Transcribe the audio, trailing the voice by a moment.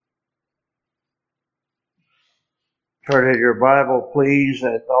Turn in your Bible, please,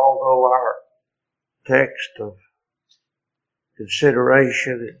 and although our text of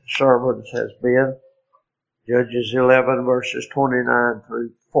consideration in the sermons has been Judges 11, verses 29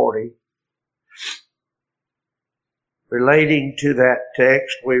 through 40, relating to that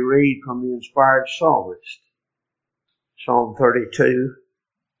text, we read from the inspired psalmist, Psalm 32,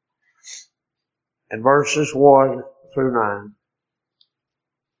 and verses 1 through 9.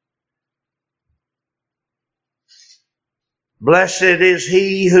 Blessed is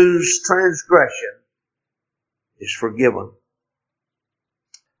he whose transgression is forgiven,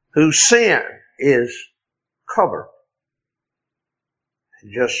 whose sin is covered.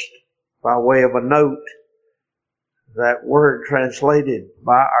 And just by way of a note, that word translated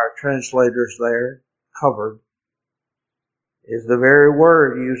by our translators there, covered, is the very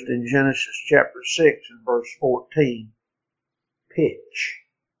word used in Genesis chapter 6 and verse 14, pitch.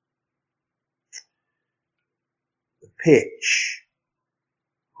 The pitch,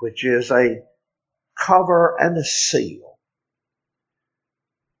 which is a cover and a seal.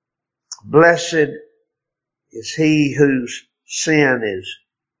 Blessed is he whose sin is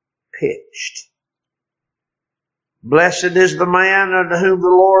pitched. Blessed is the man unto whom the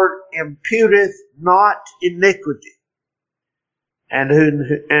Lord imputeth not iniquity, and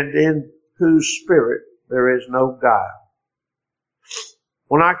in whose spirit there is no guile.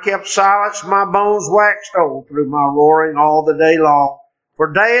 When I kept silence, my bones waxed old through my roaring all the day long.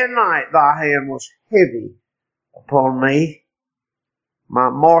 For day and night thy hand was heavy upon me. My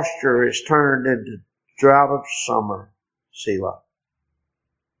moisture is turned into drought of summer. Selah.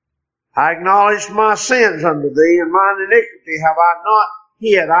 I acknowledged my sins unto thee, and mine iniquity have I not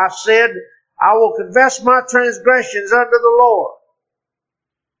hid. I said, I will confess my transgressions unto the Lord.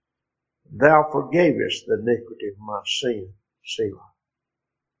 Thou forgavest the iniquity of my sin. Selah.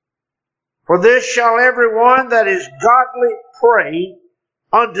 For this shall every one that is godly pray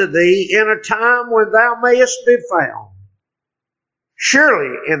unto thee in a time when thou mayest be found.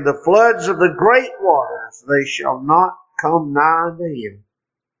 Surely in the floods of the great waters they shall not come nigh unto him.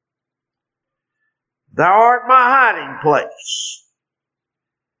 Thou art my hiding place.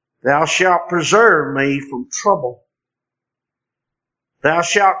 Thou shalt preserve me from trouble. Thou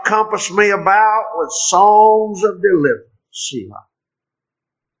shalt compass me about with songs of deliverance. Selah.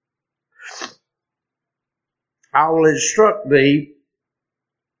 I will instruct thee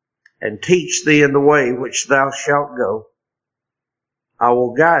and teach thee in the way which thou shalt go. I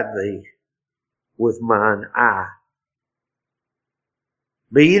will guide thee with mine eye.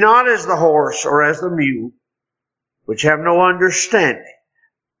 Be ye not as the horse or as the mule, which have no understanding,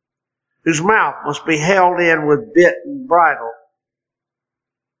 whose mouth must be held in with bit and bridle,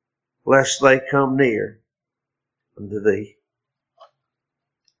 lest they come near unto thee.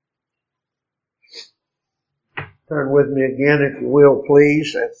 Turn with me again, if you will,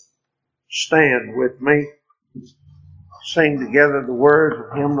 please, and stand with me. Sing together the words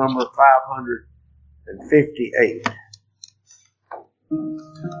of hymn number 558.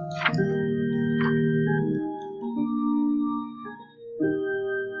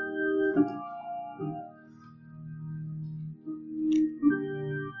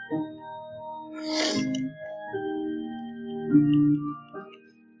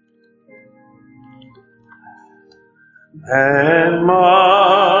 And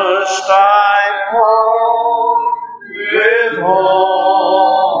must I part with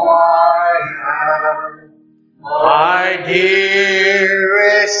all I have, my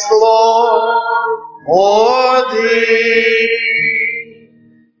dearest Lord, for thee?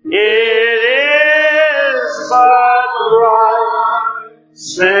 It is but right,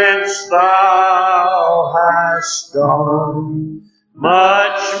 since thou hast done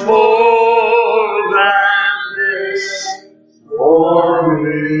much more than this for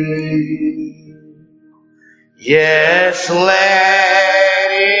me. Yes,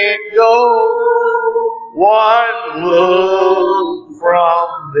 let it go, one look from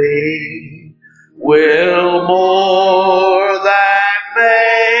thee will more than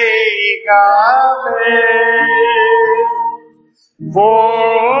make amends.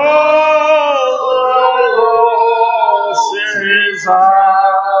 For all the losses I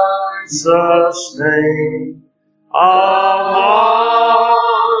sustain, among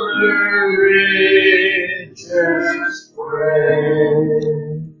the riches praise.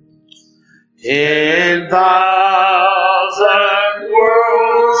 10,000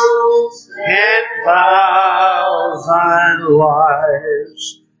 worlds, 10,000 lives,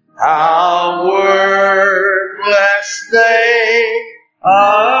 how worthless they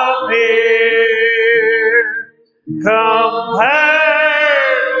appear, compared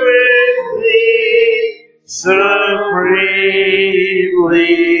with thee, superior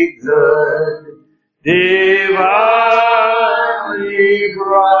supremely good, divinely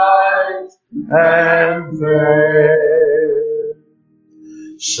bright and fair,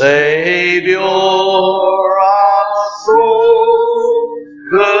 Savior of souls,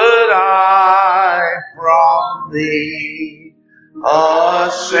 could I from Thee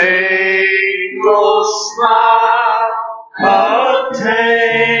a single smile obtain,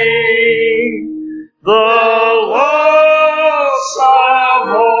 the loss of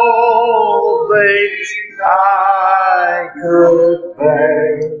all things I could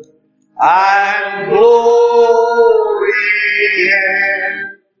bear, and glory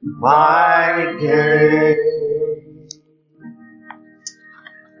in my gain.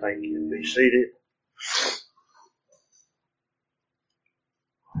 Thank you. Be seated.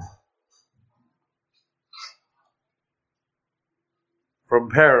 From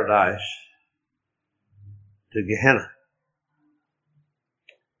paradise to Gehenna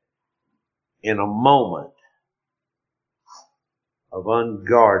in a moment of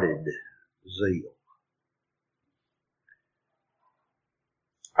unguarded zeal.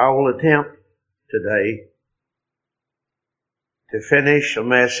 I will attempt today to finish a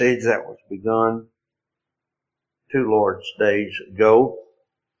message that was begun 2 Lord's days ago,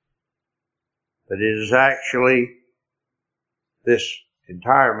 but it is actually, this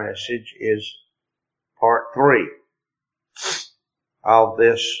entire message is part 3 of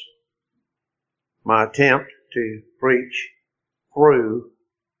this, my attempt to preach through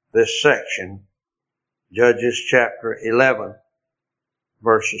this section, Judges chapter 11,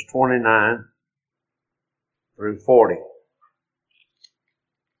 verses 29 through 40.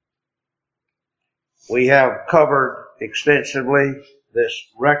 We have covered extensively this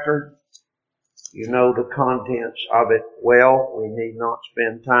record. You know the contents of it well. We need not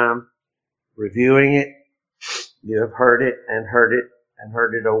spend time reviewing it. You have heard it and heard it and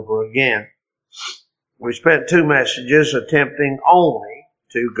heard it over again. We spent 2 messages attempting only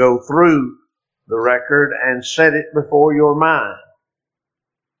to go through the record and set it before your mind.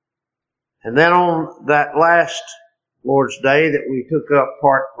 And then on that last Lord's Day that we took up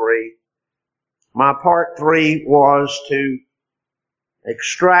part 3, my part 3 was to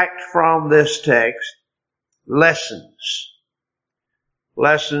extract from this text lessons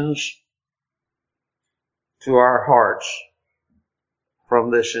to our hearts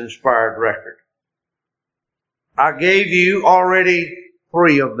from this inspired record. I gave you already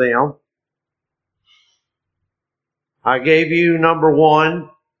 3 of them. I gave you number 1,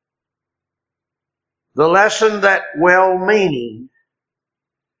 the lesson that well-meaning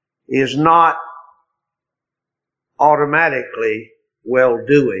is not automatically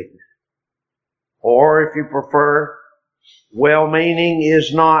well-doing. Or if you prefer, well-meaning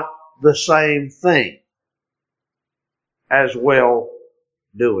is not the same thing as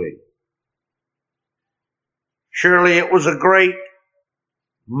well-doing. Surely it was a great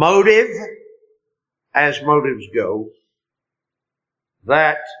motive, as motives go,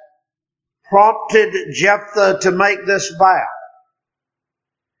 that prompted Jephthah to make this vow.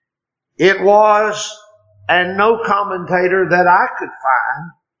 It was, and no commentator that I could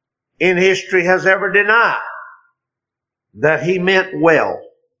find in history has ever denied, that he meant well.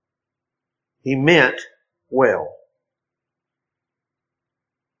 He meant well.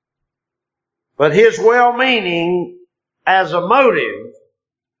 But his well-meaning as a motive,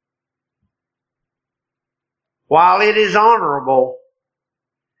 while it is honorable,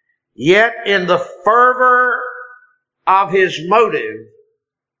 yet in the fervor of his motive,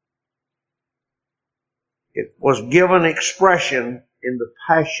 it was given expression in the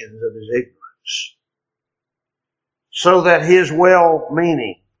passions of his ignorance, so that his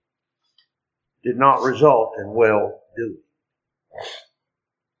well-meaning did not result in well-doing.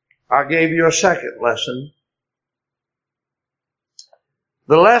 I gave you a second lesson.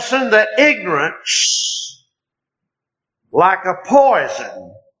 The lesson that ignorance, like a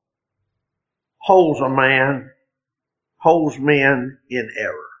poison, holds men in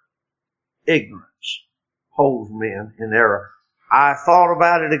error. Ignorance holds men in error. I thought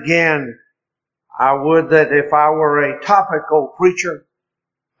about it again. I would that if I were a topical preacher,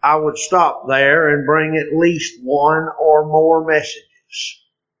 I would stop there and bring at least 1 or more messages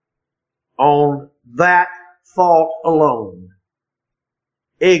on that thought alone.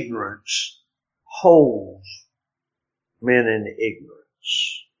 Ignorance holds men in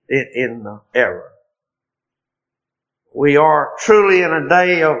ignorance, in error. We are truly in a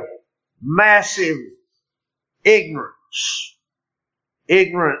day of massive ignorance.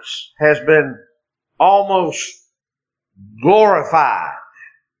 Ignorance has been almost glorified.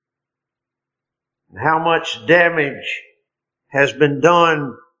 and how much damage has been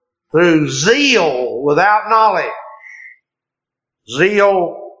done through zeal without knowledge.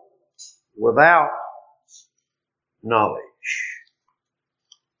 Zeal without knowledge.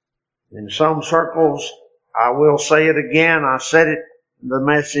 In some circles, I will say it again, I said it in the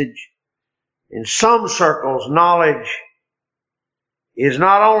message, in some circles, knowledge is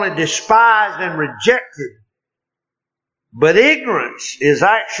not only despised and rejected, but ignorance is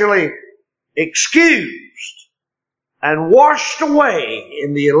actually excused and washed away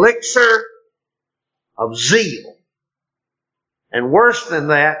in the elixir of zeal. And worse than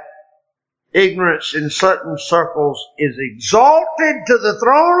that, ignorance in certain circles is exalted to the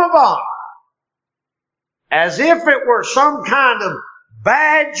throne of honor as if it were some kind of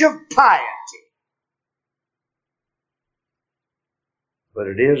badge of piety. But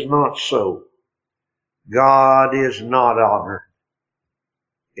it is not so. God is not honored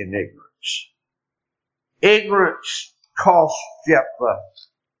in ignorance. Ignorance cost Jephthah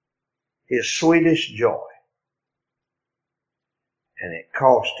his sweetest joy. And it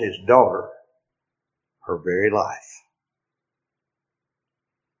cost his daughter her very life.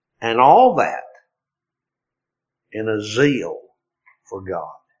 And all that in a zeal for God.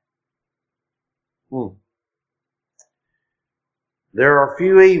 There are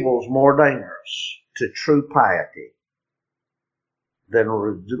few evils more dangerous to true piety than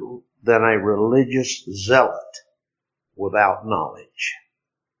a religious zealot without knowledge.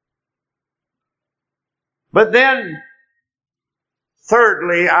 But then,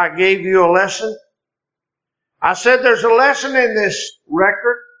 thirdly, I gave you a lesson. I said there's a lesson in this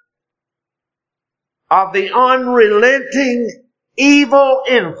record of the unrelenting evil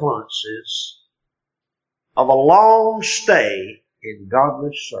influences of a long stay in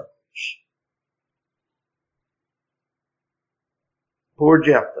godless circles. Poor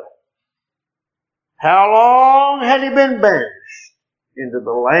Jephthah. How long had he been banished into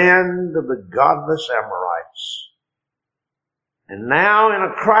the land of the godless Amorites? And now in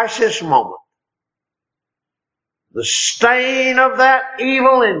a crisis moment, the stain of that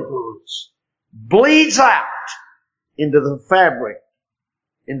evil influence bleeds out into the fabric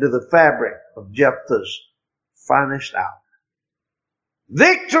of Jephthah's finest hour.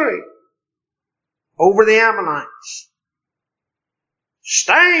 Victory over the Ammonites.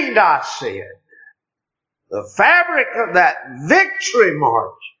 Stained, I said. The fabric of that victory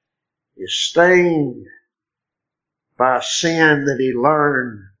march is stained by a sin that he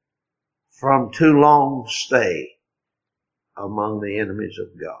learned from too long stay among the enemies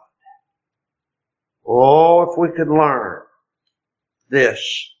of God. Oh, if we could learn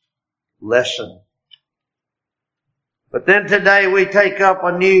this lesson. But then today we take up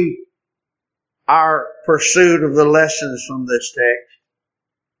anew our pursuit of the lessons from this text.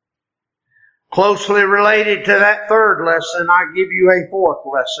 Closely related to that third lesson, I give you a fourth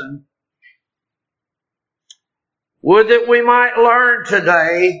lesson. Would that we might learn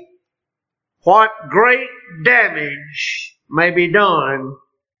today what great damage may be done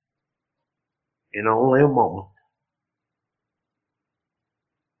in only a moment.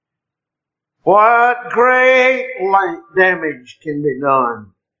 What great damage can be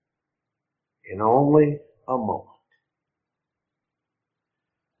done in only a moment.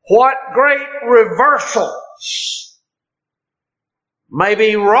 What great reversals may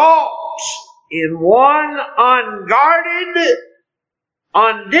be wrought in one unguarded,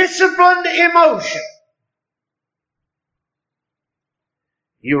 undisciplined emotion.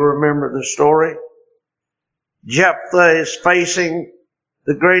 You remember the story? Jephthah is facing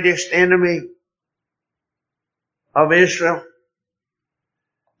the greatest enemy of Israel.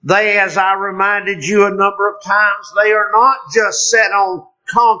 They, as I reminded you a number of times, they are not just set on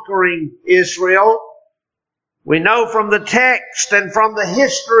conquering Israel. We know from the text and from the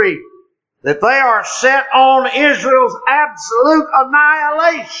history that they are set on Israel's absolute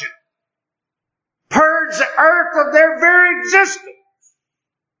annihilation. Purge the earth of their very existence.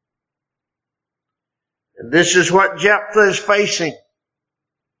 And this is what Jephthah is facing.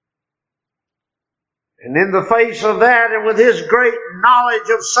 And in the face of that, and with his great knowledge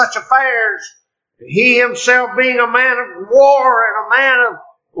of such affairs, he himself being a man of war and a man of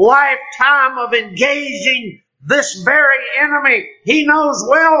lifetime of engaging this very enemy, he knows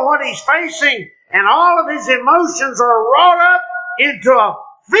well what he's facing, and all of his emotions are wrought up into a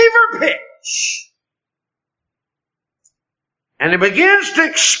fever pitch. And he begins to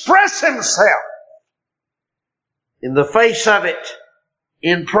express himself in the face of it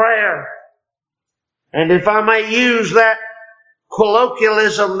in prayer. And if I may use that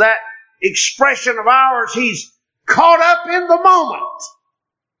colloquialism, that expression of ours, he's caught up in the moment.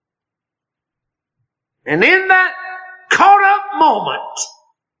 And in that caught up moment,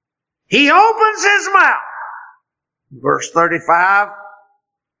 he opens his mouth. Verse 35,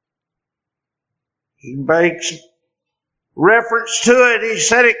 he makes reference to it. He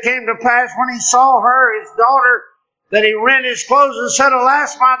said, it came to pass when he saw her, his daughter, that he rent his clothes and said,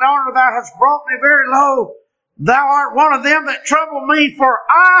 alas, my daughter, thou hast brought me very low. Thou art one of them that trouble me, for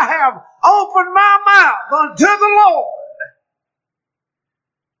I have opened my mouth unto the Lord.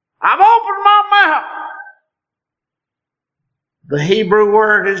 I've opened my mouth. The Hebrew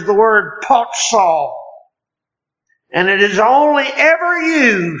word is the word Pt.4. And it is only ever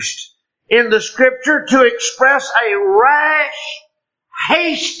used in the Scripture to express a rash,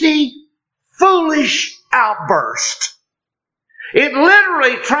 hasty, foolish outburst. It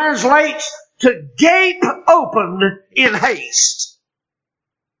literally translates to gape open in haste.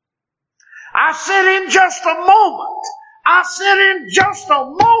 I said in just a moment. I said in just a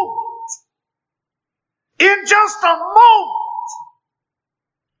moment. In just a moment.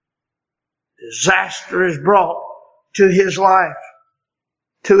 Disaster is brought to his life,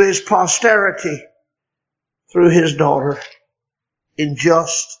 to his posterity, through his daughter, in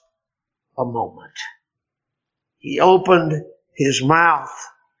just a moment. He opened his mouth.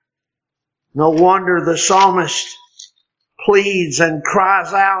 No wonder the psalmist pleads and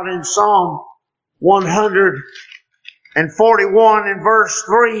cries out in Psalm 141 in verse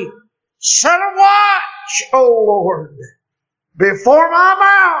 3, set a watch, O Lord, before my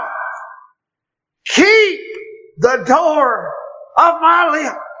mouth. Keep the door of my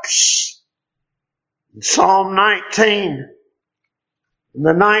lips. In Psalm 19, in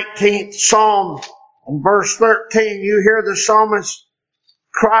the 19th Psalm, in verse 13, you hear the psalmist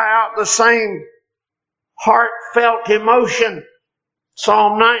cry out the same heartfelt emotion.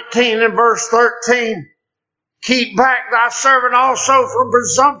 Psalm 19 and verse 13, keep back thy servant also from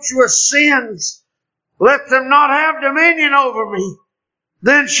presumptuous sins. Let them not have dominion over me.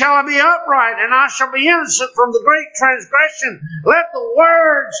 Then shall I be upright, and I shall be innocent from the great transgression. Let the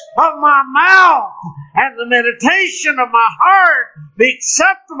words of my mouth and the meditation of my heart be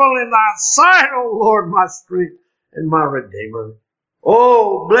acceptable in thy sight, O Lord, my strength and my Redeemer.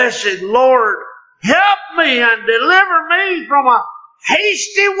 Oh, blessed Lord, help me and deliver me from a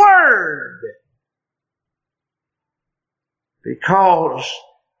hasty word. Because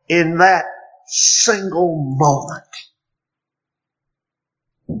in that single moment,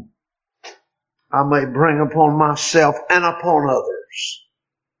 I may bring upon myself and upon others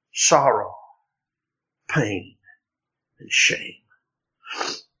sorrow, pain, and shame.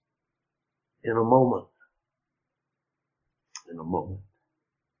 In a moment. In a moment.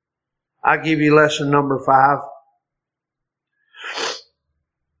 I give you lesson number 5.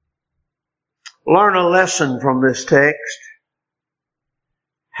 Learn a lesson from this text.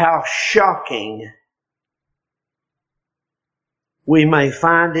 How shocking we may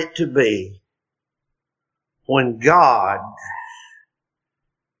find it to be when God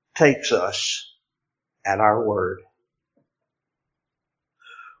takes us at our word.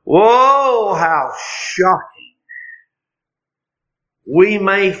 Whoa, how shocking we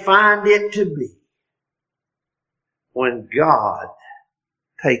may find it to be when God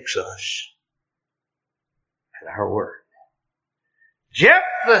takes us at our word.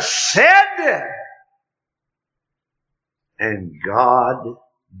 Jephthah said, and God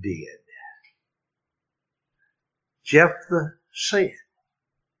did. Jephthah said,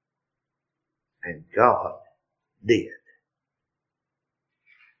 and God did.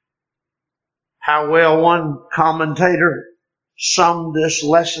 How well one commentator summed this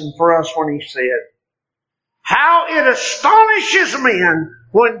lesson for us when he said, how it astonishes men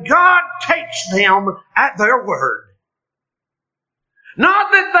when God takes them at their word.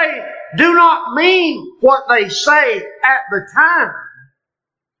 Not that they do not mean what they say at the time,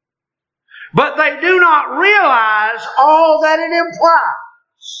 but they do not realize all that it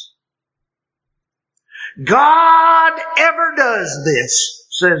implies. God ever does this,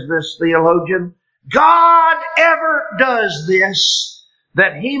 says this theologian. God ever does this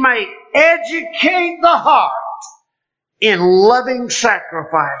that He may educate the heart in loving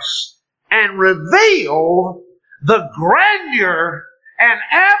sacrifice and reveal the grandeur and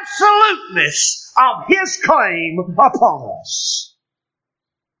absoluteness of His claim upon us.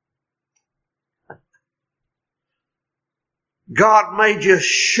 God may just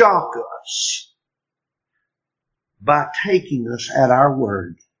shock us by taking us at our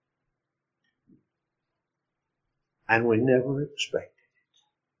word. And we never expected it.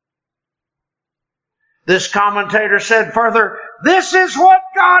 This commentator said further, this is what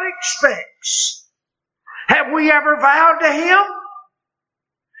God expects. Have we ever vowed to Him?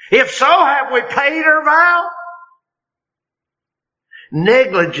 If so, have we paid our vow?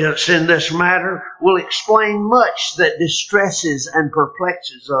 Negligence in this matter will explain much that distresses and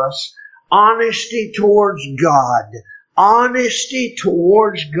perplexes us. Honesty towards God. Honesty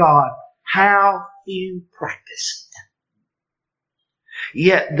towards God. How few practice it.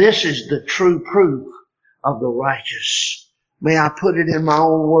 Yet this is the true proof of the righteous. May I put it in my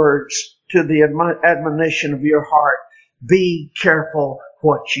own words to the admonition of your heart. Be careful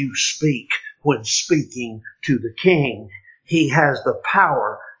what you speak when speaking to the King. He has the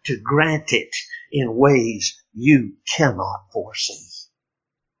power to grant it in ways you cannot foresee.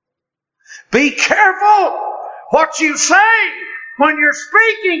 Be careful what you say when you're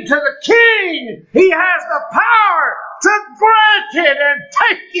speaking to the King. He has the power to grant it and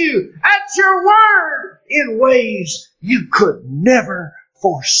take you at your word in ways you could never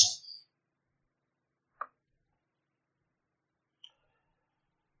foresee.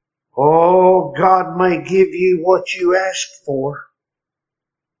 Oh, God may give you what you asked for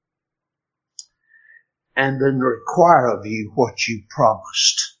and then require of you what you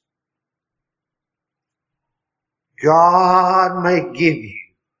promised. God may give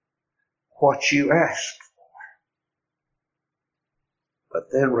you what you asked for, but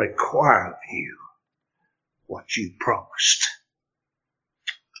then require of you what you promised.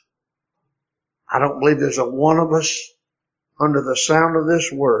 I don't believe there's a one of us under the sound of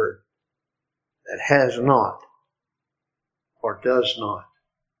this word that has not, or does not,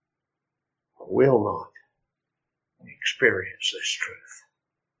 or will not experience this truth.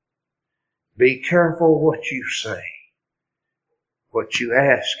 Be careful what you say, what you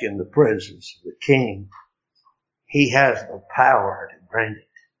ask in the presence of the King. He has the power to grant it,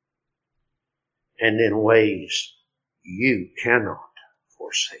 and in ways you cannot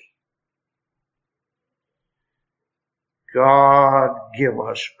foresee. God give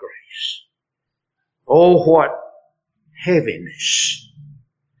us grace. Oh, what heaviness.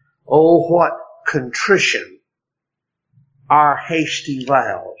 Oh, what contrition our hasty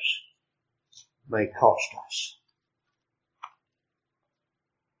vows may cost us.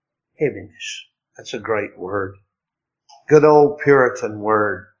 Heaviness. That's a great word. Good old Puritan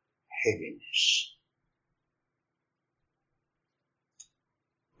word, heaviness.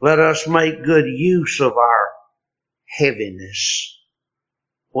 Let us make good use of our heaviness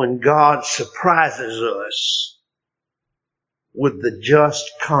when God surprises us with the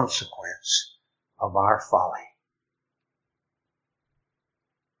just consequence of our folly.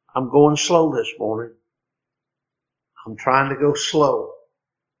 I'm going slow this morning. I'm trying to go slow.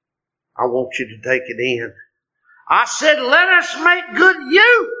 I want you to take it in. I said, let us make good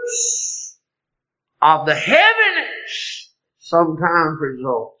use of the heaviness sometimes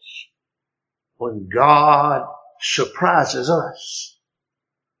results when God surprises us.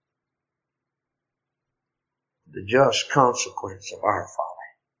 The just consequence of our folly.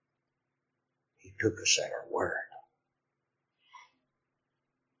 He took us at our word.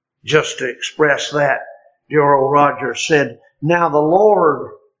 Just to express that, dear old Roger said, now the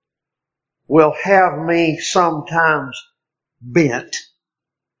Lord will have me sometimes bent.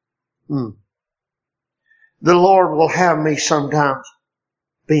 The Lord will have me sometimes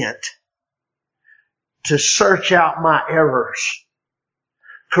bent to search out my errors,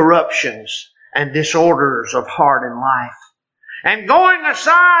 corruptions, and disorders of heart and life, and going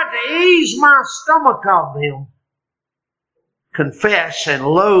aside to ease my stomach of them, confess and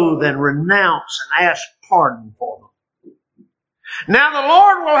loathe and renounce and ask pardon for them. Now the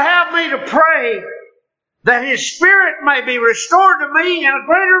Lord will have me to pray that His Spirit may be restored to me in a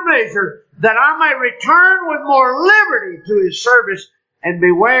greater measure, that I may return with more liberty to His service, and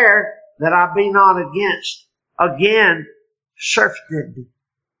beware that I be not again surfeited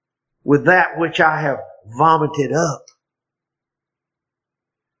with that which I have vomited up.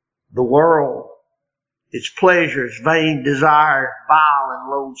 The world, its pleasures, vain desires, vile and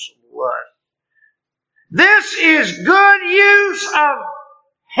loathsome lust. This is good use of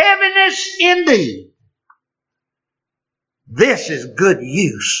heaviness indeed. This is good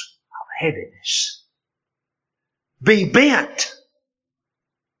use of heaviness. Be bent.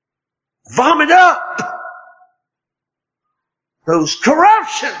 Vomit up those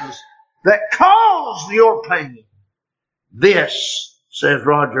corruptions that caused your pain. This, says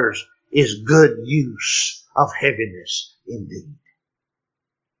Rogers, is good use of heaviness indeed.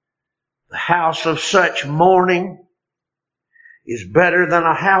 The house of such mourning is better than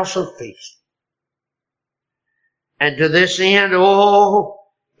a house of feasting. And to this end,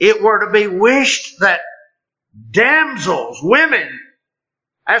 it were to be wished that damsels, women,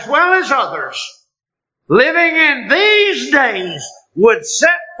 as well as others, living in these days, would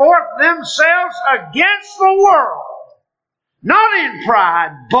set forth themselves against the world, not in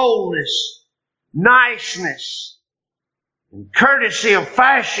pride, boldness, niceness, and courtesy of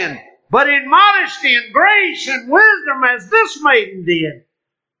fashion, but in modesty and grace and wisdom, as this maiden did,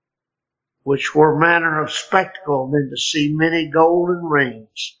 which were manner of spectacle than to see many golden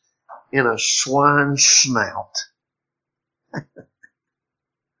rings in a swine's snout.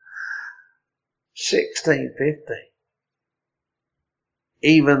 1615.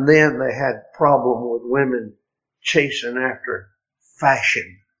 Even then they had problem with women chasing after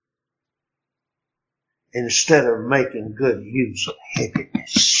fashion instead of making good use of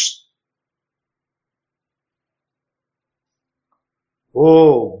heaviness.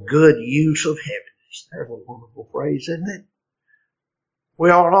 Oh, good use of heaviness. That's a wonderful phrase, isn't it? We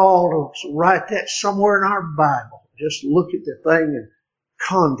ought all to write that somewhere in our Bible. Just look at the thing and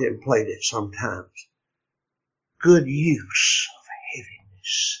contemplate it sometimes. Good use of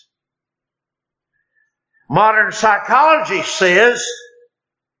heaviness. Modern psychology says,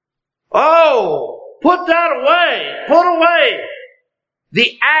 oh, put that away. Put away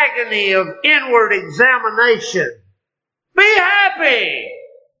the agony of inward examination. Be happy.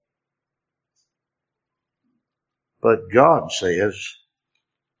 But God says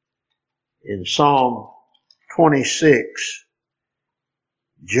in Psalm 26,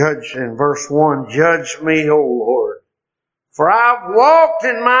 judge in verse 1, judge me, O Lord, for I've walked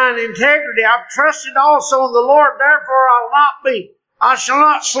in mine integrity. I've trusted also in the Lord, therefore I shall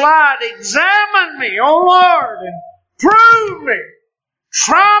not slide. Examine me, O Lord, and prove me.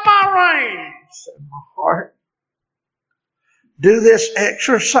 Try my reins and my heart. Do this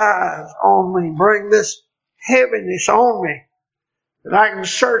exercise on me. Bring this heaviness on me, that I can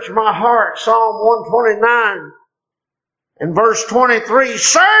search my heart. Psalm 129 and verse 23,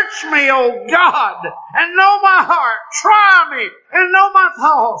 search me, O God, and know my heart. Try me and know my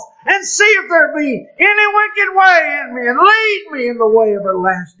thoughts, and see if there be any wicked way in me, and lead me in the way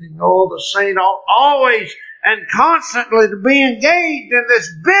everlasting. Oh, the saint ought always and constantly to be engaged in this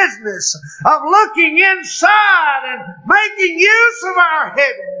business of looking inside and making use of our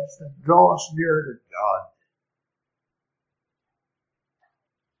heaviness to draw us nearer to God.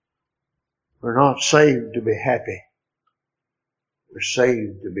 We're not saved to be happy. We're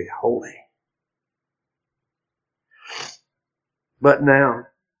saved to be holy. But now,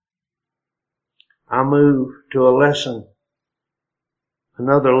 I move to a lesson,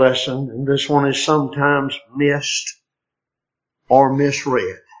 another lesson, and this one is sometimes missed or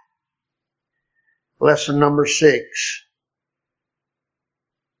misread. Lesson number 6.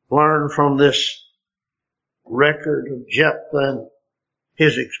 Learn from this record of Jephthah and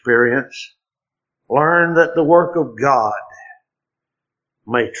his experience. Learn that the work of God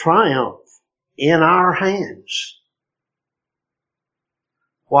may triumph in our hands,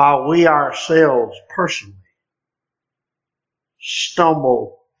 while we ourselves personally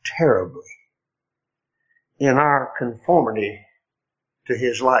stumble terribly in our conformity to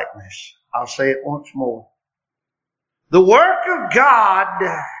His likeness. I'll say it once more. The work of God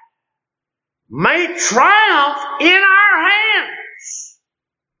may triumph in our hands,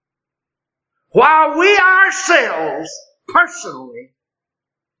 while we ourselves personally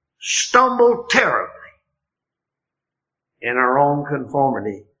stumble terribly in our own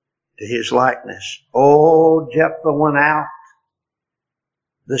conformity to His likeness. Oh, Jephthah went out.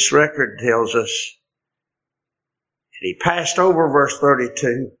 This record tells us. And he passed over, verse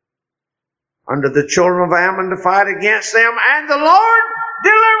 32, under the children of Ammon to fight against them, and the Lord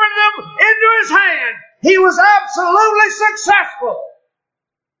delivered them into his hand. He was absolutely successful.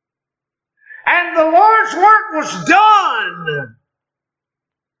 And the Lord's work was done.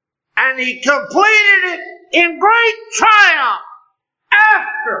 And he completed it in great triumph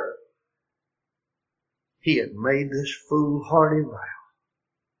after he had made this foolhardy vow.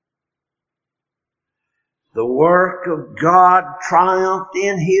 The work of God triumphed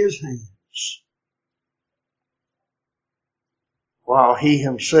in his hands, while he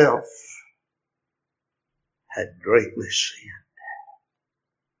himself had greatly sinned.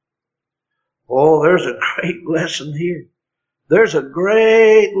 Oh, there's a great lesson here. There's a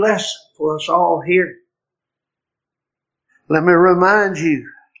great lesson for us all here. Let me remind you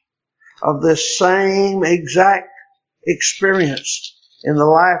of this same exact experience in the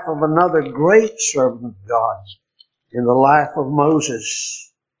life of another great servant of God, in the life of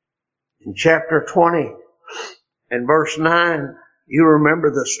Moses. In chapter 20 and verse 9, you remember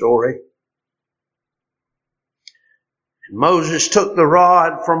the story. And Moses took the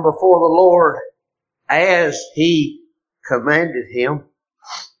rod from before the Lord as he commanded him.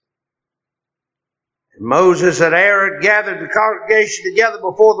 Moses and Aaron gathered the congregation together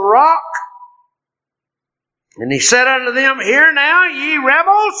before the rock. And he said unto them, Hear now, ye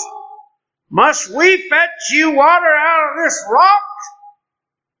rebels, must we fetch you water out of this rock?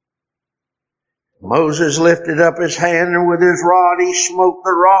 Moses lifted up his hand, and with his rod he smote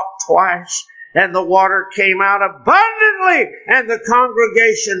the rock twice, and the water came out abundantly, and the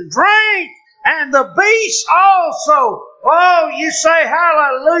congregation drank, and the beasts also. Oh, you say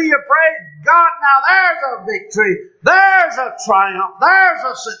hallelujah, praise God. Now there's a victory. There's a triumph. There's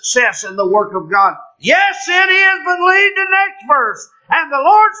a success in the work of God. Yes, it is, but lead the next verse. And the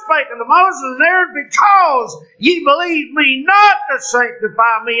Lord spake unto Moses and Aaron, Because ye believe me not to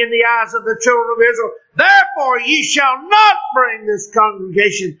sanctify me in the eyes of the children of Israel, therefore ye shall not bring this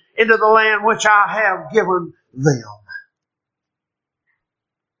congregation into the land which I have given them.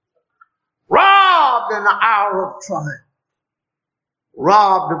 Robbed in the hour of triumph.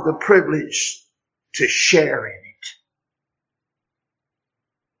 Robbed of the privilege to share in it.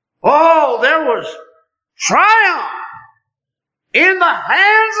 Oh, there was triumph in the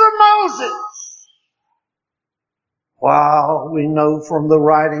hands of Moses. While we know from the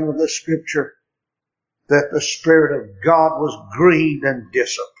writing of the Scripture that the Spirit of God was grieved and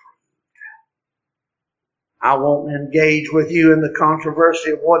disapproved. I won't engage with you in the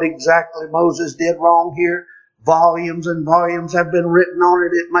controversy of what exactly Moses did wrong here. Volumes and volumes have been written on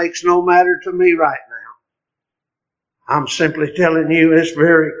it. It makes no matter to me right now. I'm simply telling you it's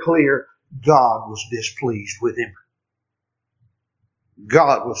very clear God was displeased with him.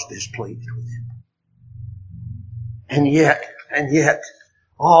 God was displeased with him. And yet,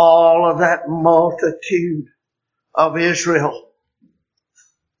 all of that multitude of Israel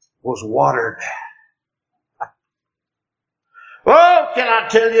was watered. Oh, can I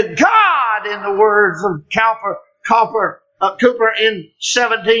tell you, God, in the words of Cooper in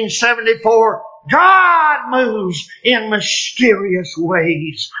 1774, God moves in mysterious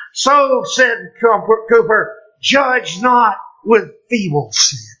ways. So said Cooper, judge not with feeble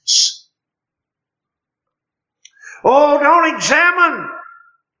sense. Oh, don't examine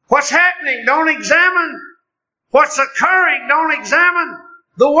what's happening. Don't examine what's occurring. Don't examine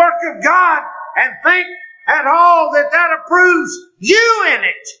the work of God and think at all that approves you in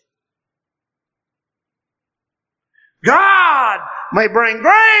it. God may bring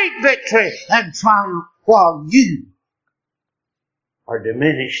great victory and triumph while you are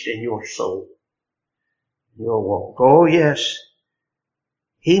diminished in your soul, your walk. Oh yes,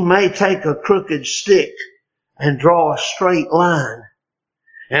 He may take a crooked stick and draw a straight line,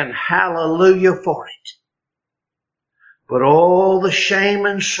 and hallelujah for it. But all the shame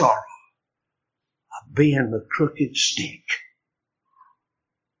and sorrow of being the crooked stick.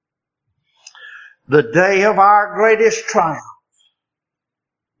 The day of our greatest triumph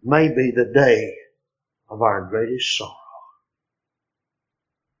may be the day of our greatest sorrow.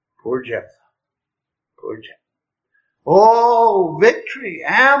 Poor Jephthah. Poor Jephthah. Oh, victory.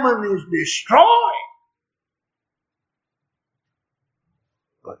 Ammon is destroyed.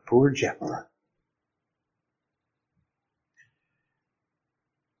 But poor Jephthah.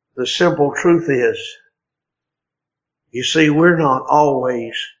 The simple truth is, you see, we're not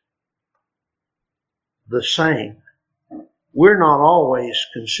always the same. We're not always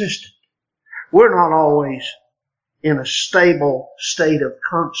consistent. We're not always in a stable state of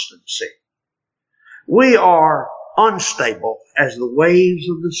constancy. We are unstable as the waves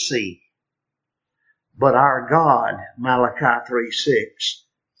of the sea. But our God, Malachi 3:6,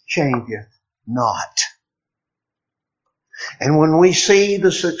 changeth not. And when we see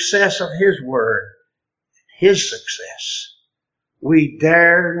the success of His Word, His success, we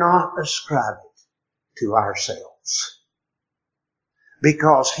dare not ascribe it to ourselves.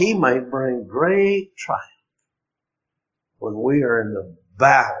 Because He may bring great triumph when we are in the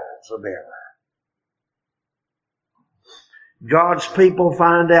bowels of error. God's people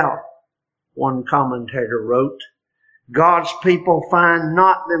find out, one commentator wrote, God's people find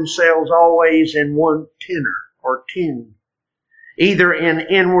not themselves always in one tenor or tune, either in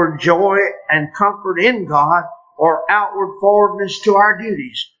inward joy and comfort in God or outward forwardness to our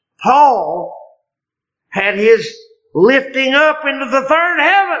duties. Paul had his lifting up into the third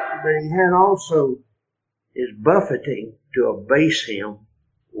heaven, but he had also his buffeting to abase him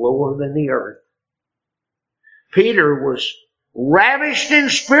lower than the earth. Peter was ravished in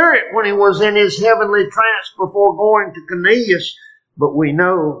spirit when he was in his heavenly trance before going to Cornelius, but we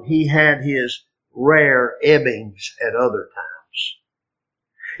know he had his rare ebbings at other times.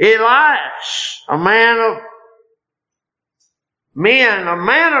 Elias, a man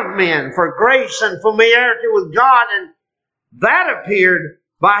of men for grace and familiarity with God, and that appeared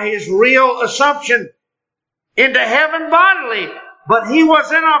by his real assumption into heaven bodily. But he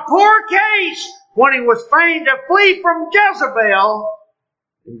was in a poor case when he was fain to flee from Jezebel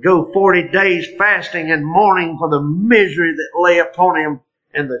and go 40 days fasting and mourning for the misery that lay upon him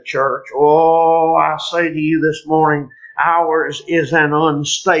in the church. Oh, I say to you this morning, ours is an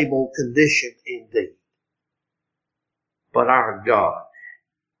unstable condition indeed. But our God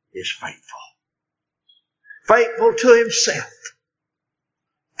is faithful. Faithful to himself.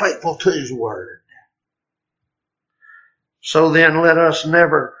 Faithful to his word. So then let us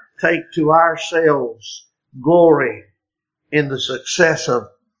never take to ourselves glory in the success of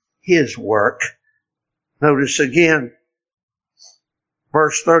his work. Notice again,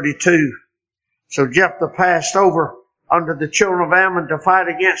 verse 32. So Jephthah passed over unto the children of Ammon to fight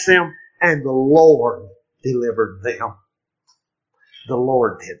against them, and the Lord delivered them. The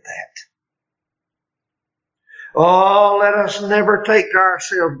Lord did that. Oh, let us never take to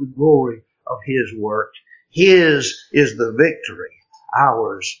ourselves the glory of his work. His is the victory.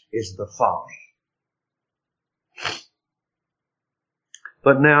 Ours is the folly.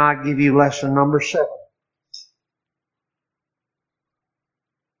 But now I give you lesson number 7.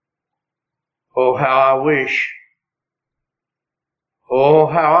 Oh, how I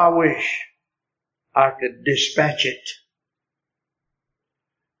wish I could dispatch it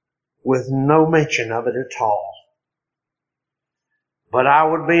with no mention of it at all. But I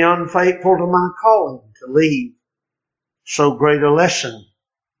would be unfaithful to my calling to leave so great a lesson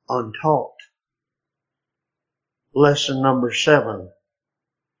untaught. Lesson number 7.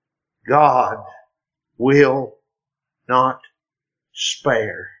 God will not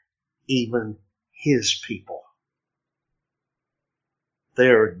spare even his people.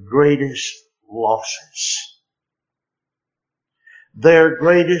 Their greatest losses. Their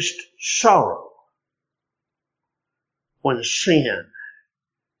greatest sorrow when sin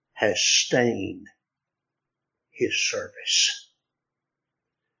has stained his service.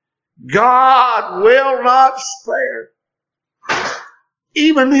 God will not spare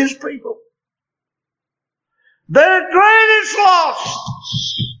even his people. Their greatest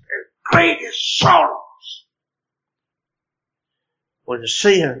losses, their greatest sorrows, when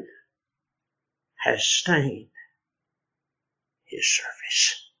sin has stained his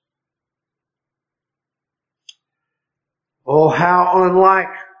service. Oh, how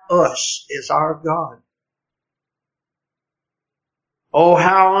unlike us is our God. Oh,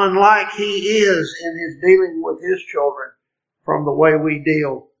 how unlike he is in his dealing with his children from the way we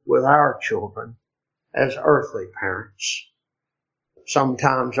deal with our children as earthly parents.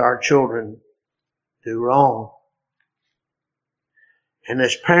 Sometimes our children do wrong. And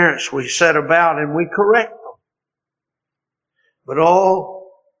as parents, we set about and we correct them. But oh,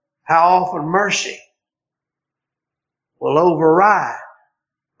 how often mercy will override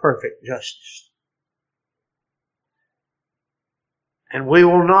perfect justice. And we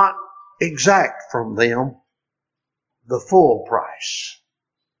will not exact from them the full price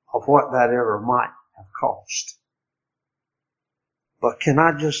of what that ever might have cost. But can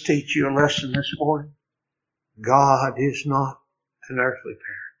I just teach you a lesson this morning? God is not an earthly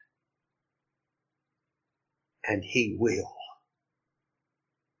parent. And he will.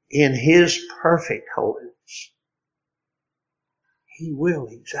 In his perfect holiness, he will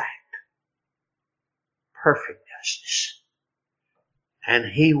exact perfect justice. And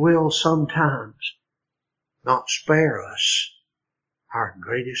he will sometimes not spare us our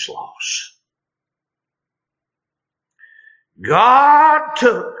greatest loss. God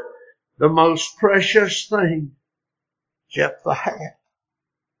took the most precious thing Jephthah had.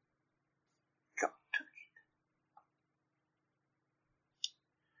 God took it.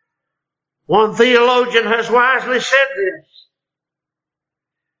 One theologian has wisely said this.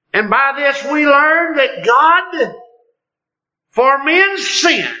 And by this we learn that God, for men's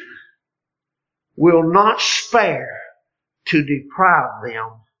sin, will not spare to deprive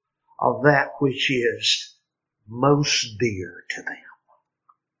them of that which is most dear to them.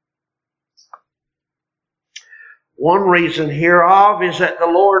 One reason hereof is that the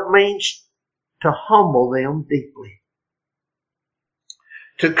Lord means to humble them deeply,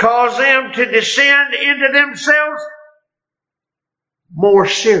 to cause them to descend into themselves more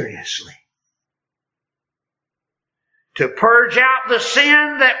seriously, to purge out the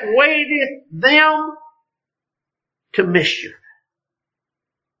sin that weighteth them to mischief,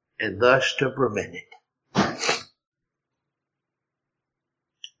 and thus to prevent it.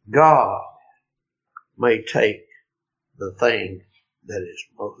 God may take the thing that is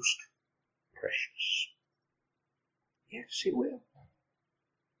most precious. Yes, he will.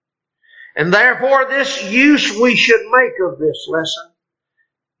 And therefore this use we should make of this lesson,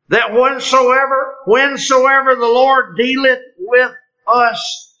 that whensoever the Lord dealeth with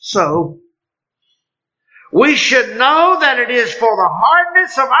us so, we should know that it is for the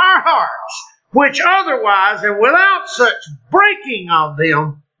hardness of our hearts, which otherwise and without such breaking of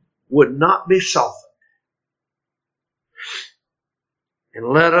them would not be softened. And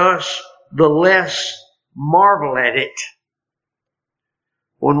let us the less marvel at it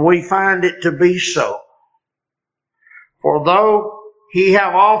when we find it to be so. For though he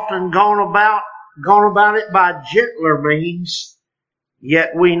have often gone about it by gentler means,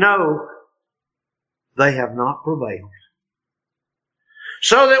 yet we know they have not prevailed.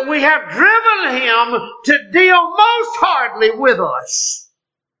 So that we have driven him to deal most hardly with us,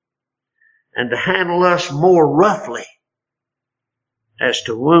 and to handle us more roughly, as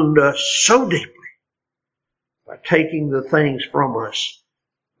to wound us so deeply by taking the things from us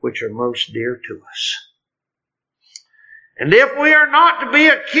which are most dear to us. And if we are not to be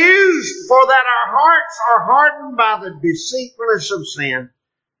accused for that our hearts are hardened by the deceitfulness of sin,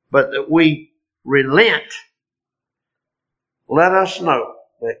 but that we relent, let us know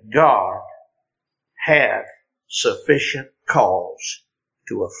that God hath sufficient cause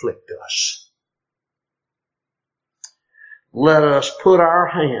to afflict us. Let us put our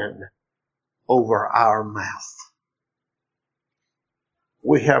hand over our mouth.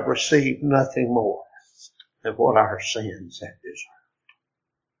 We have received nothing more than what our sins have deserved.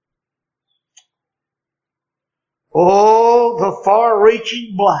 Oh, the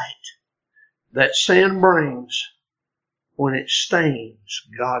far-reaching blight that sin brings when it stains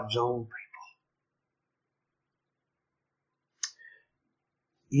God's own people.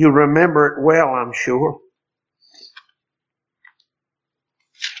 You remember it well, I'm sure.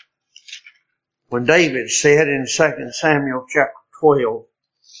 When David said in 2 Samuel chapter 12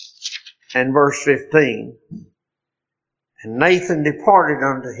 and verse 15, and Nathan departed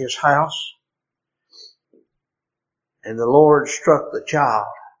unto his house, and the Lord struck the child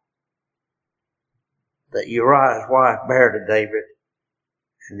that Uriah's wife bare to David,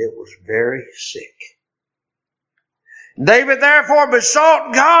 and it was very sick. David therefore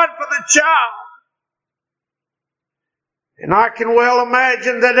besought God for the child. And I can well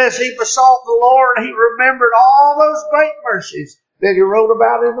imagine that as he besought the Lord, he remembered all those great mercies that he wrote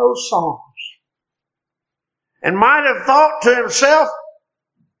about in those Psalms. And might have thought to himself,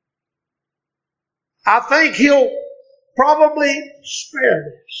 I think he'll probably spare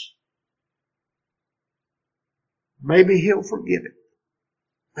this. Maybe he'll forgive it.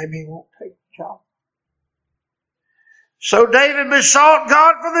 Maybe he won't take the child. So David besought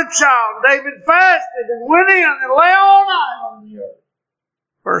God for the child. David fasted and went in and lay all night on the earth.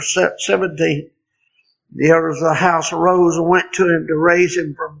 Verse 17. The elders of the house arose and went to him to raise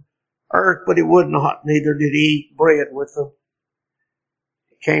him from earth, but he would not, neither did he eat bread with them.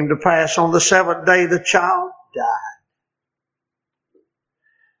 It came to pass on the seventh day the child died.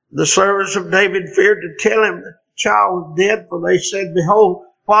 The servants of David feared to tell him that the child was dead, for they said, Behold,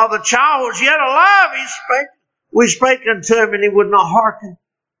 while the child was yet alive, we spake unto him, and he would not hearken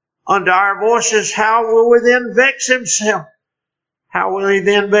unto our voices. How will we then vex himself? How will he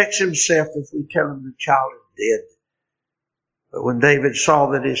then vex himself if we tell him the child is dead? But when David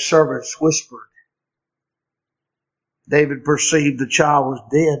saw that his servants whispered, David perceived the child was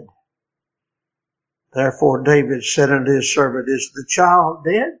dead. Therefore David said unto his servant, Is the child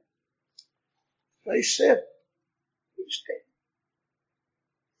dead? They said, He's dead.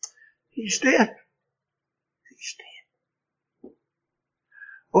 He's dead. He's dead.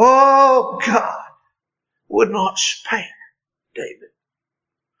 Oh, God would not spare David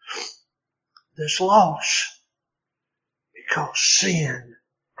this loss because sin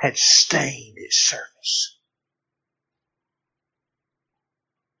had stained his service.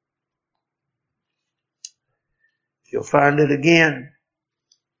 You'll find it again.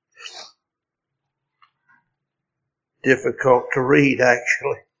 Difficult to read,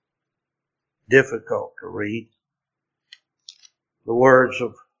 actually. Difficult to read. The words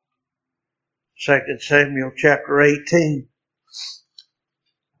of 2 Samuel chapter 18,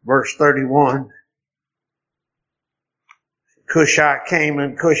 verse 31. Cushai came,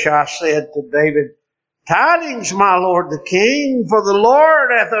 and Cushai said to David, Tidings, my lord the king, for the Lord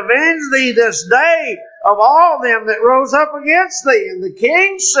hath avenged thee this day of all them that rose up against thee. And the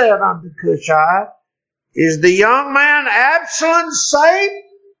king said unto Cushai, Is the young man Absalom saved?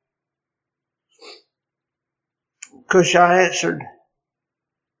 Cushai answered,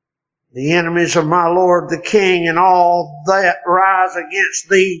 The enemies of my lord the king and all that rise against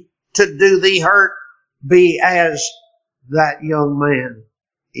thee to do thee hurt be as that young man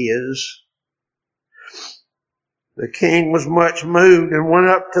is. The king was much moved and went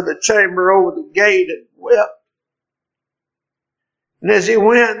up to the chamber over the gate and wept. And as he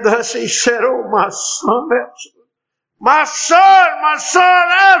went thus, he said, "Oh, my son Absalom, my son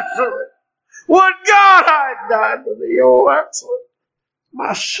Absalom, would God I had died for thee, oh Absalom,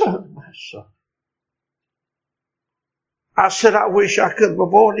 my son, my son." I said, I wish I could have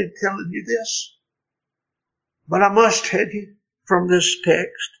avoided telling you this, but I must tell you from this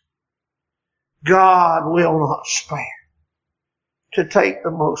text, God will not spare to take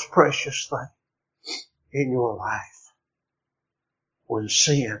the most precious thing in your life when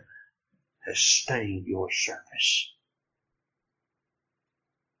sin has stained your surface.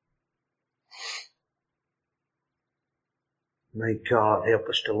 May God help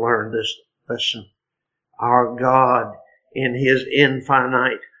us to learn this lesson. Our God, in His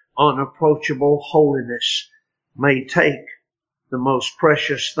infinite, unapproachable holiness, may take the most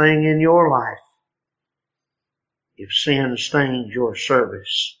precious thing in your life. If sin stains your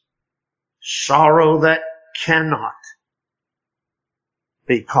service, sorrow that cannot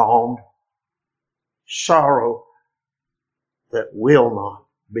be calmed, sorrow that will not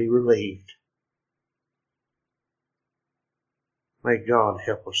be relieved. May God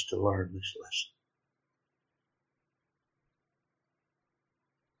help us to learn this lesson.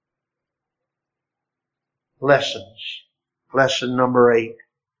 Lessons. Lesson number 8.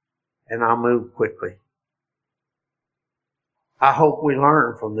 And I'll move quickly. I hope we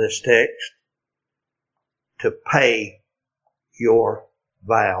learn from this text to pay your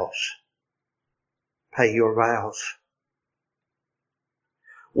vows. Pay your vows.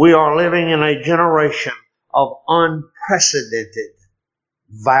 We are living in a generation of unprecedented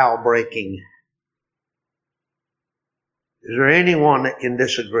vow breaking. Is there anyone that can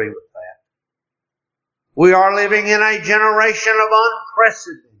disagree with that? We are living in a generation of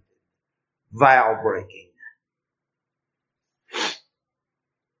unprecedented vow breaking.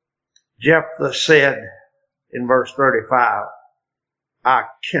 Jephthah said in verse 35, I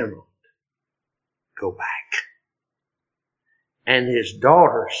cannot go back. And his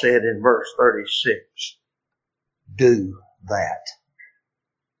daughter said in verse 36, do that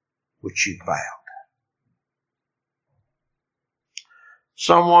which you vowed.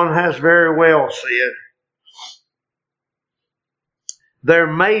 Someone has very well said, there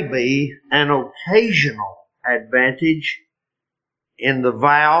may be an occasional advantage in the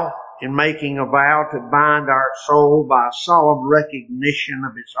vow, in making a vow to bind our soul by solemn recognition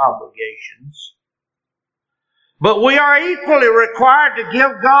of its obligations. But we are equally required to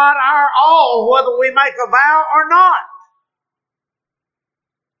give God our all, whether we make a vow or not.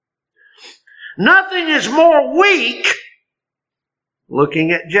 Nothing is more weak, looking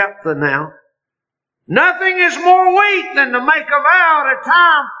at Jephthah now, nothing is more weak than to make a vow at a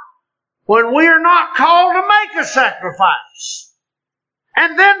time when we are not called to make a sacrifice,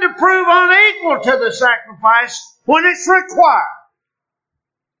 and then to prove unequal to the sacrifice when it's required.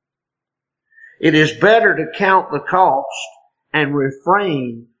 It is better to count the cost and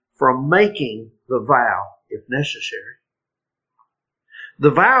refrain from making the vow if necessary. The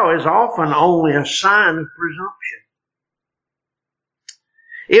vow is often only a sign of presumption.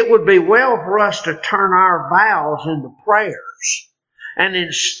 It would be well for us to turn our vows into prayers, and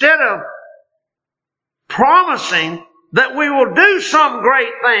instead of promising that we will do some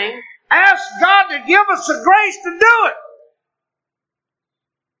great thing, ask God to give us the grace to do it.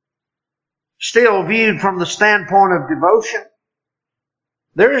 Still, viewed from the standpoint of devotion,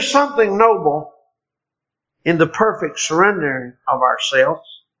 there is something noble in the perfect surrendering of ourselves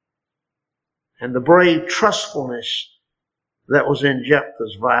and the brave trustfulness that was in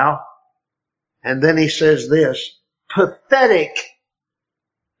Jephthah's vow. And then he says this, pathetic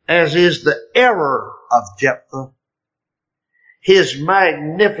as is the error of Jephthah, his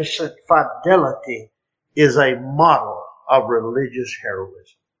magnificent fidelity is a model of religious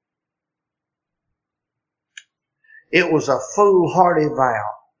heroism. It was a foolhardy vow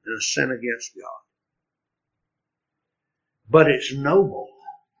and a sin against God. But it's noble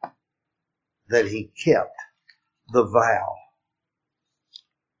that he kept the vow.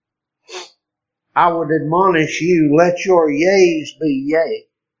 I would admonish you, let your yeas be yea,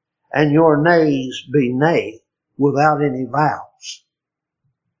 and your nays be nay, without any vows.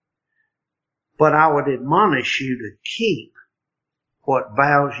 But I would admonish you to keep what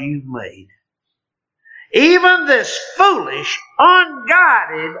vows you've made. Even this foolish,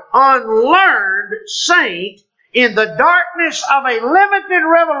 unguided, unlearned saint in the darkness of a limited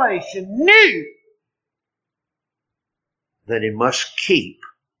revelation knew that he must keep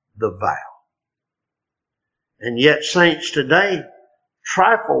the vow. And yet saints today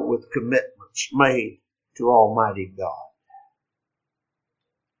trifle with commitments made to Almighty God.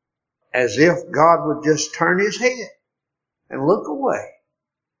 As if God would just turn His head and look away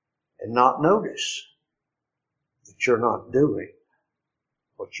and not notice that you're not doing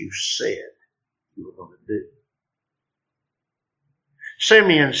what you said you were going to do.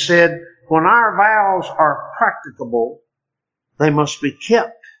 Simeon said, when our vows are practicable, they must be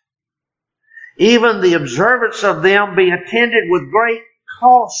kept. Even the observance of them be attended with great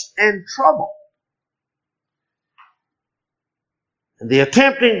cost and trouble. And the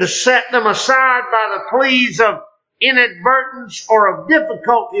attempting to set them aside by the pleas of inadvertence or of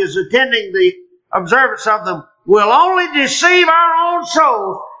difficulties attending the observance of them will only deceive our own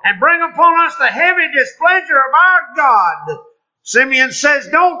souls and bring upon us the heavy displeasure of our God. Simeon says,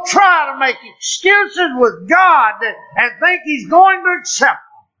 don't try to make excuses with God and think He's going to accept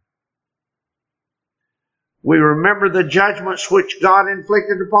them. We remember the judgments which God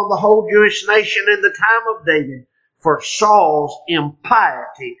inflicted upon the whole Jewish nation in the time of David for Saul's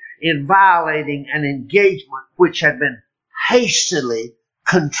impiety in violating an engagement which had been hastily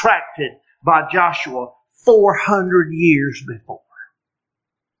contracted by Joshua 400 years before.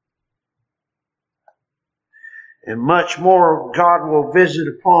 And much more God will visit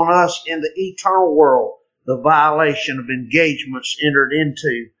upon us in the eternal world the violation of engagements entered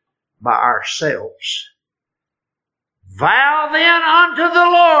into by ourselves. Vow then unto the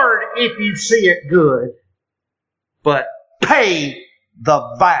Lord if you see it good, but pay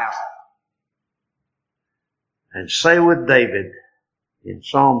the vow. And say with David in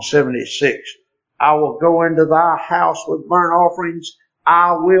Psalm 76, I will go into thy house with burnt offerings.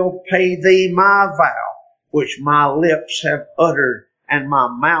 I will pay thee my vow, which my lips have uttered and my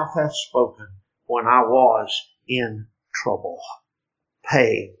mouth hath spoken when I was in trouble.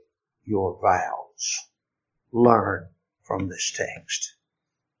 Pay your vows. Learn from this text.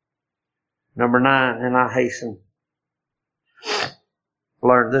 Number 9, and I hasten.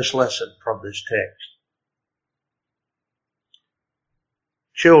 Learn this lesson from this text.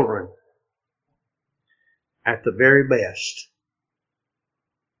 Children, at the very best,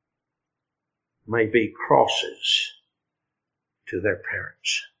 may be crosses to their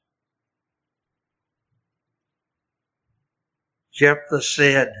parents. Jephthah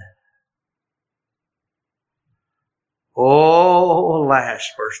said, oh, alas,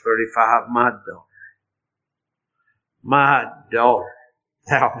 verse 35, my daughter,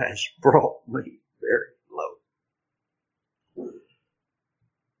 thou hast brought me very low.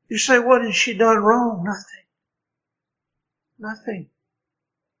 You say, what has she done wrong? Nothing.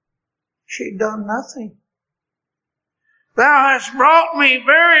 She done nothing. Thou hast brought me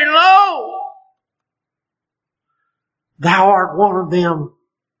very low. Thou art one of them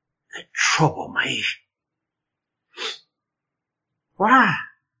that trouble me. Why?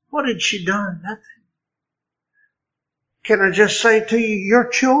 What had she done? Nothing. Can I just say to you, your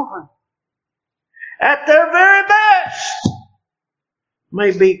children, at their very best,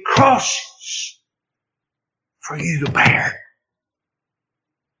 may be crosses for you to bear.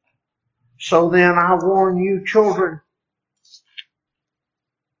 So then I warn you, children,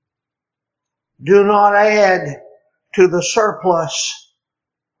 do not add to the surplus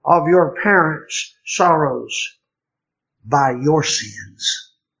of your parents' sorrows by your sins.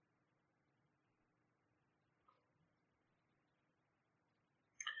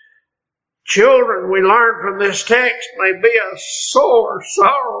 Children, we learn from this text, may be a sore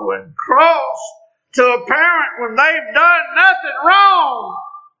sorrow and cross to a parent when they've done nothing wrong.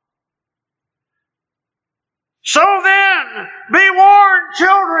 So then, be warned,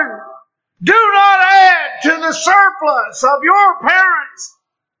 children, do not add to the surplus of your parents'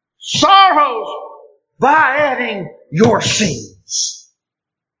 sorrows by adding your sins.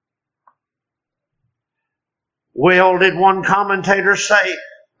 Well, did one commentator say,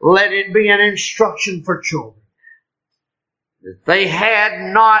 let it be an instruction for children that they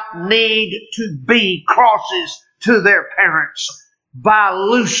had not need to be crosses to their parents by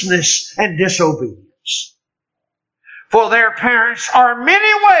looseness and disobedience. For their parents are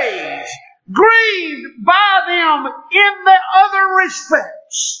many ways grieved by them in the other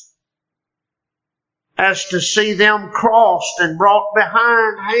respects, as to see them crossed and brought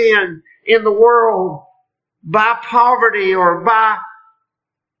behindhand in the world by poverty or by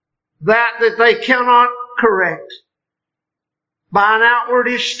that they cannot correct, by an outward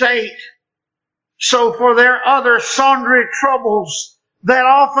estate. So for their other sundry troubles that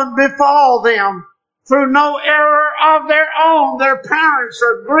often befall them, through no error of their own, their parents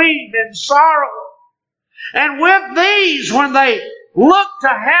are grieved and sorrow. And with these, when they look to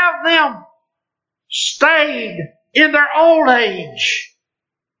have them stayed in their old age,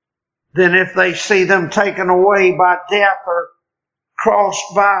 than if they see them taken away by death or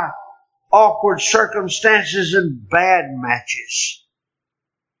crossed by awkward circumstances and bad matches.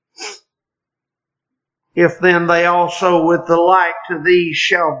 If then they also with the like to these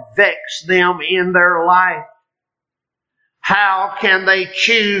shall vex them in their life, how can they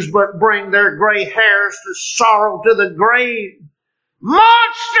choose but bring their gray hairs to sorrow to the grave?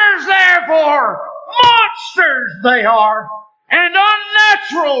 Monsters, therefore, monsters they are, and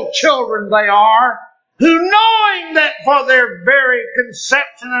unnatural children they are, who knowing that for their very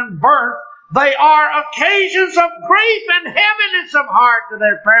conception and birth they are occasions of grief and heaviness of heart to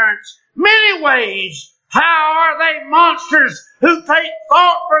their parents many ways, how are they monsters who take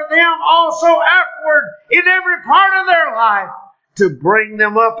thought for them also afterward in every part of their life, to bring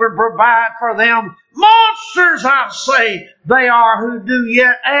them up and provide for them? Monsters, I say, they are, who do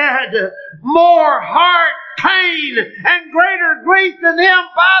yet add more heart pain and greater grief to them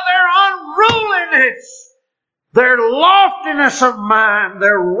by their unruliness, their loftiness of mind,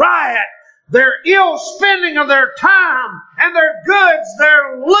 their riot, their ill spending of their time and their goods,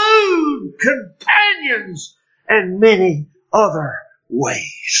 their lewd companions, and many other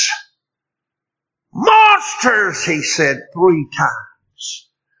ways. Monsters, he said 3 times.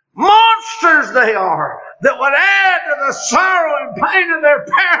 Monsters they are, that would add to the sorrow and pain of their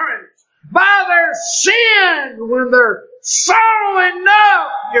parents by their sin when they're sorrow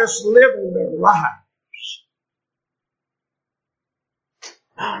enough just living their lives.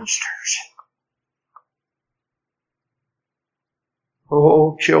 Monsters.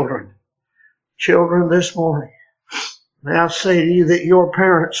 Oh, children, this morning, may I say to you that your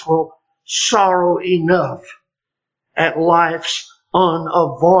parents will sorrow enough at life's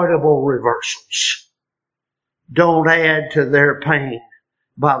unavoidable reversals. Don't add to their pain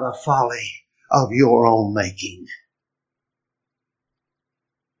by the folly of your own making.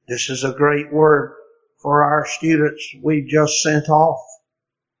 This is a great word for our students we just sent off.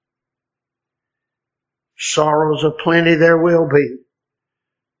 Sorrows aplenty there will be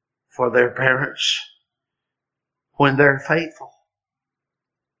for their parents when they're faithful.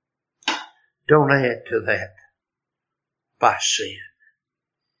 Don't add to that by sin.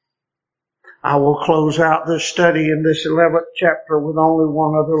 I will close out this study in this 11th chapter with only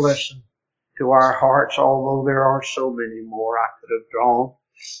one other lesson to our hearts, although there are so many more I could have drawn.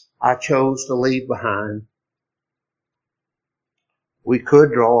 I chose to leave behind. We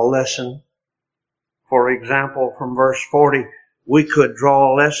could draw a lesson. For example, from verse 40, we could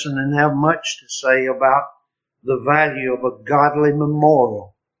draw a lesson and have much to say about the value of a godly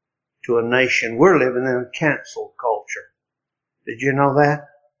memorial to a nation. We're living in a cancel culture. Did you know that?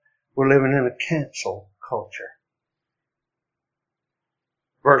 We're living in a cancel culture.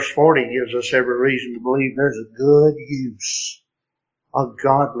 Verse 40 gives us every reason to believe there's a good use, a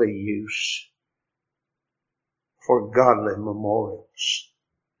godly use for godly memorials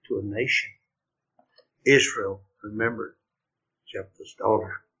to a nation. Israel remembered Jephthah's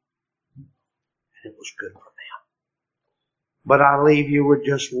daughter, and it was good for them. But I leave you with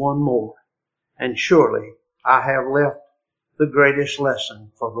just one more, and surely I have left the greatest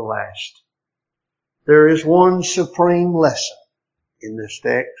lesson for the last. There is one supreme lesson in this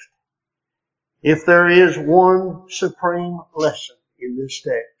text. If there is one supreme lesson in this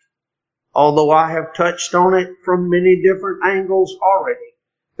text, although I have touched on it from many different angles already,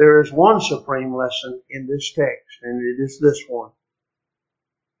 there is one supreme lesson in this text, and it is this one.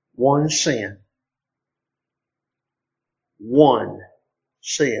 One sin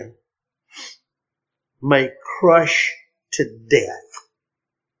may crush to death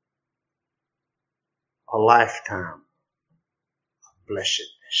a lifetime of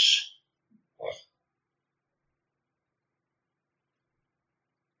blessedness.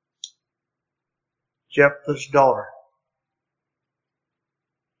 Jephthah's daughter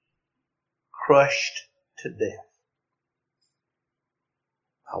crushed to death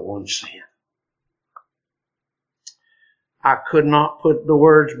by one sin. I could not put the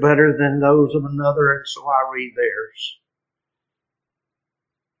words better than those of another, and so I read theirs.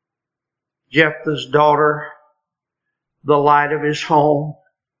 Jephthah's daughter, the light of his home,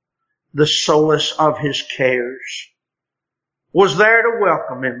 the solace of his cares, was there to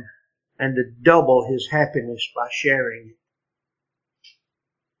welcome him and to double his happiness by sharing it.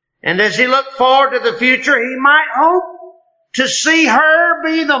 And as he looked forward to the future, he might hope to see her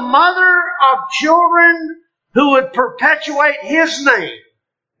be the mother of children who would perpetuate his name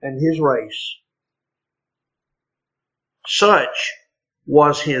and his race. Such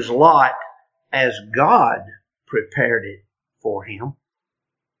was his lot as God prepared it for him.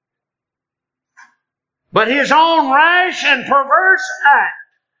 But his own rash and perverse act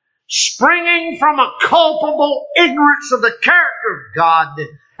springing from a culpable ignorance of the character of God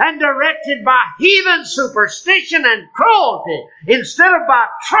and directed by heathen superstition and cruelty instead of by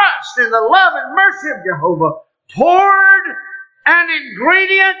trust in the love and mercy of Jehovah, poured an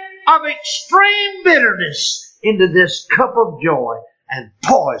ingredient of extreme bitterness into this cup of joy and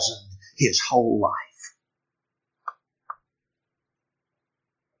poisoned his whole life.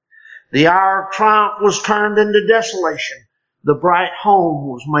 The hour of triumph was turned into desolation. The bright home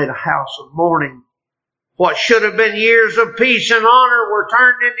was made a house of mourning. What should have been years of peace and honor were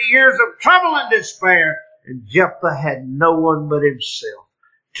turned into years of trouble and despair. And Jephthah had no one but himself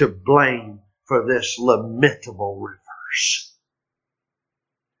to blame for this lamentable reverse.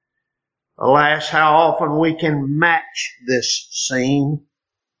 Alas, how often we can match this scene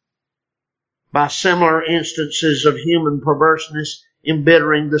by similar instances of human perverseness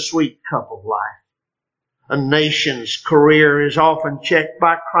embittering the sweet cup of life. A nation's career is often checked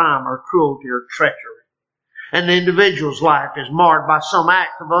by crime or cruelty or treachery. An individual's life is marred by some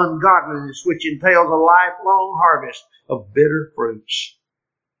act of ungodliness which entails a lifelong harvest of bitter fruits.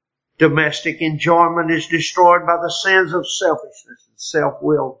 Domestic enjoyment is destroyed by the sins of selfishness and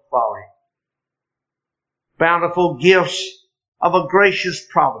self-willed folly. Bountiful gifts of a gracious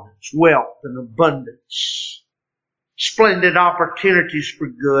providence, wealth and abundance, splendid opportunities for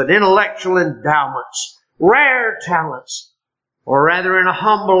good, intellectual endowments, rare talents, or rather in a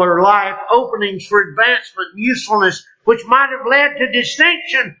humbler life, openings for advancement and usefulness which might have led to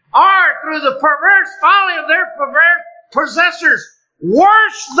distinction are, through the perverse folly of their perverse possessors,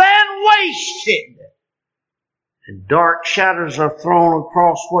 worse than wasted. And dark shadows are thrown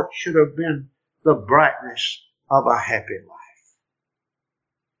across what should have been the brightness of a happy life.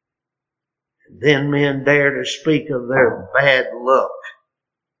 And then men dare to speak of their bad luck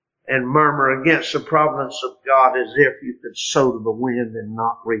and murmur against the providence of God as if you could sow to the wind and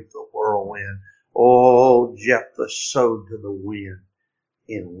not reap the whirlwind. Oh, Jephthah sowed to the wind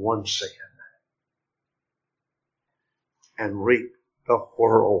in one sin and reaped the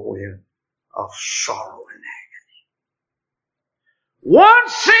whirlwind of sorrow and agony. One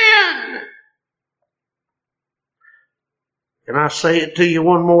sin! Can I say it to you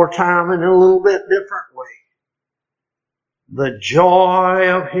one more time in a little bit different way? The joy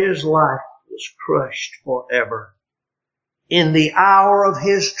of his life was crushed forever in the hour of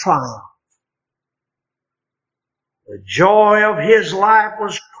his triumph. The joy of his life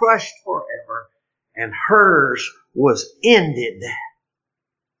was crushed forever, and hers was ended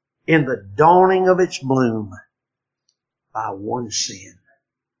in the dawning of its bloom by one sin.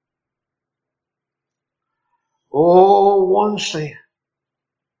 Oh, one sin.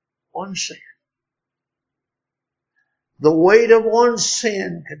 One sin. The weight of one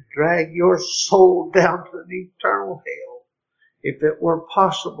sin could drag your soul down to an eternal hell if it were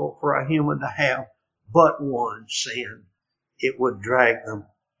possible for a human to have but one sin. It would drag them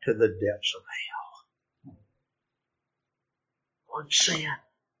to the depths of hell. One sin.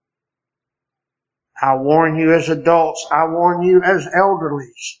 I warn you as adults. I warn you as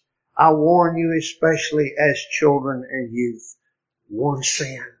elderlies. I warn you especially as children and youth. One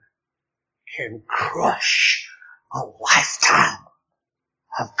sin can crush a lifetime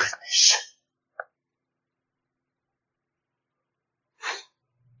of goodness.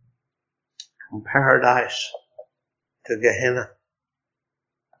 From paradise to Gehenna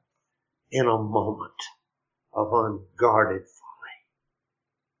in a moment of unguarded folly.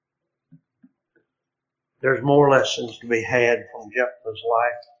 There's more lessons to be had from Jephthah's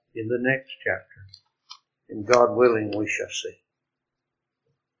life in the next chapter. And God willing, we shall see.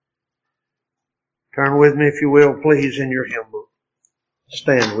 Turn with me, if you will, please, in your hymn book.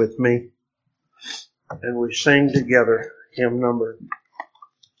 Stand with me. And we sing together hymn number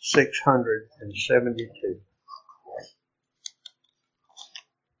 672.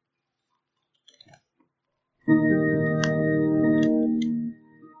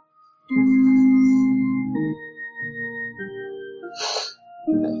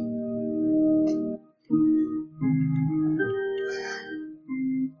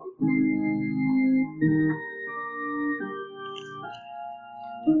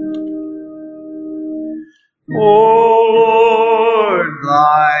 O Lord,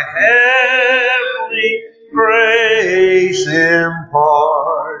 thy heavenly grace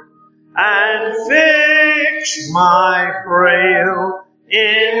impart, and fix my frail,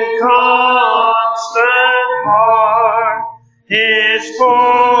 inconstant heart.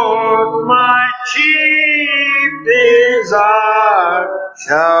 Henceforth my chief desire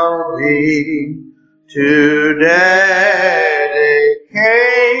shall be to dedicate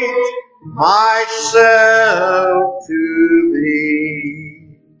myself to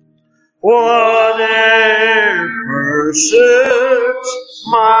thee. Whatever pursuits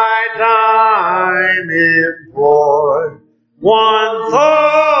my time employ, one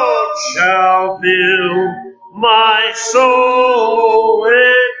thought shall fill my soul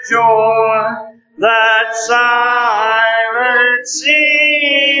with joy, that silent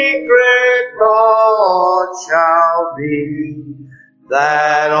secret thought shall be,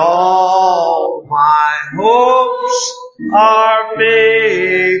 that all my hopes are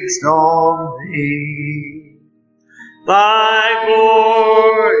fixed on Thee. Thy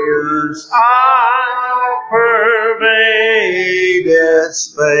glorious eye pervadeth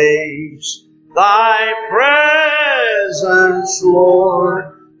space, Thy presence, Lord,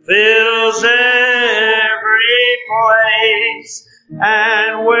 fills every place,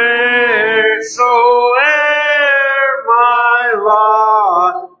 and wheresoe'er my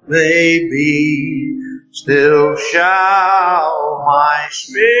lot may be, still shall my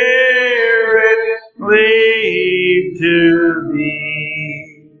spirit cleave to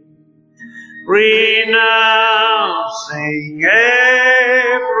Thee. Renouncing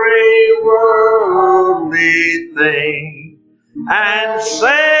every worldly thing, and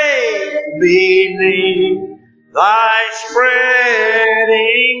safe beneath Thy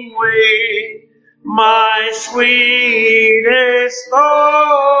spreading wing, my sweetest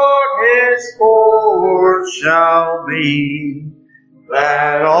thought henceforth shall be,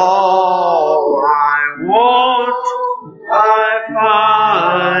 that all I want I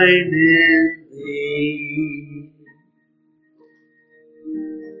find in